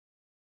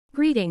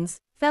Greetings,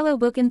 fellow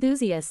book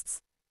enthusiasts.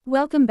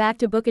 Welcome back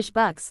to Bookish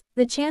Bucks,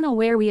 the channel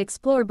where we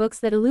explore books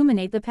that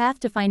illuminate the path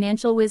to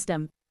financial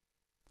wisdom.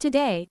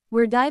 Today,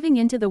 we're diving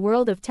into the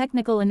world of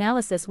technical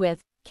analysis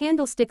with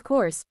Candlestick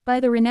Course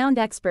by the renowned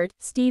expert,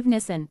 Steve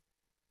Nison.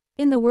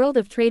 In the world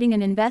of trading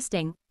and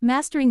investing,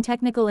 mastering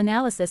technical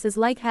analysis is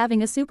like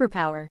having a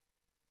superpower.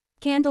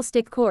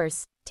 Candlestick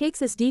Course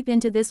takes us deep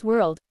into this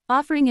world,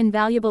 offering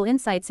invaluable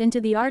insights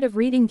into the art of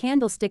reading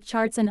candlestick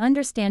charts and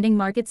understanding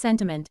market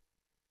sentiment.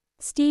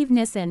 Steve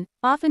Nison,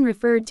 often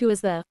referred to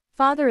as the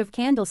father of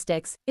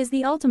candlesticks, is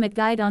the ultimate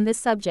guide on this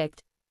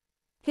subject.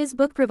 His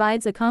book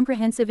provides a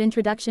comprehensive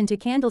introduction to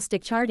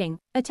candlestick charting,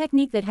 a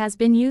technique that has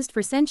been used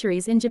for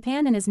centuries in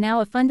Japan and is now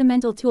a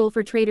fundamental tool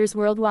for traders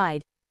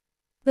worldwide.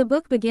 The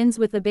book begins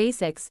with the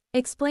basics,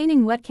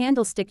 explaining what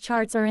candlestick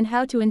charts are and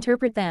how to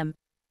interpret them.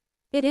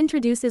 It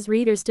introduces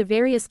readers to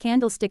various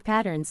candlestick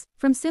patterns,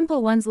 from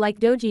simple ones like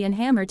doji and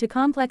hammer to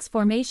complex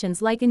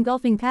formations like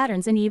engulfing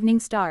patterns and evening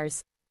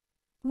stars.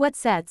 What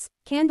sets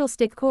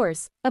Candlestick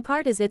Course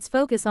apart is its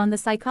focus on the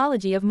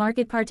psychology of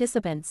market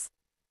participants.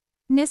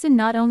 Nison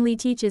not only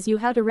teaches you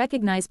how to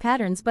recognize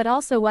patterns but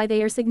also why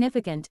they are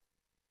significant.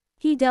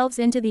 He delves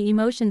into the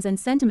emotions and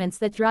sentiments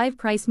that drive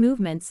price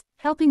movements,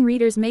 helping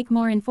readers make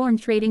more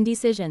informed trading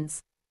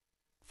decisions.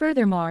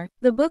 Furthermore,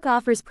 the book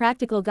offers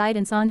practical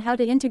guidance on how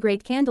to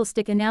integrate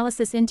candlestick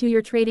analysis into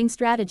your trading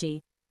strategy.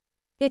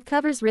 It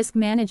covers risk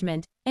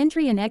management,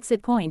 entry and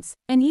exit points,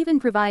 and even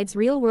provides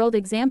real-world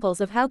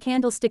examples of how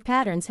candlestick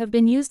patterns have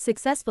been used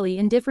successfully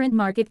in different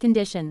market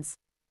conditions.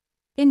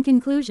 In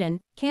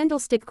conclusion,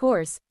 Candlestick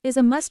Course is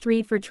a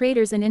must-read for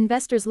traders and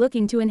investors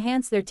looking to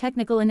enhance their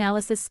technical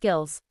analysis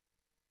skills.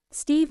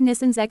 Steve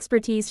Nison's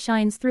expertise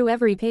shines through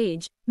every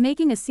page,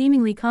 making a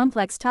seemingly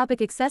complex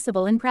topic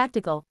accessible and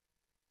practical.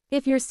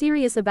 If you're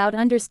serious about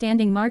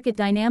understanding market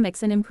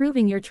dynamics and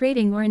improving your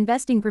trading or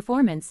investing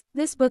performance,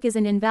 this book is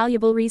an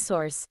invaluable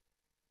resource.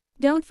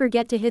 Don't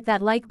forget to hit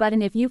that like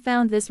button if you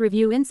found this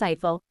review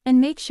insightful,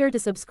 and make sure to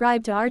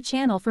subscribe to our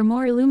channel for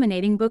more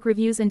illuminating book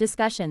reviews and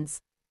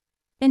discussions.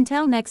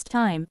 Until next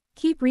time,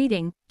 keep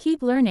reading,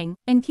 keep learning,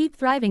 and keep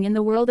thriving in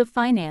the world of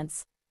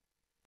finance.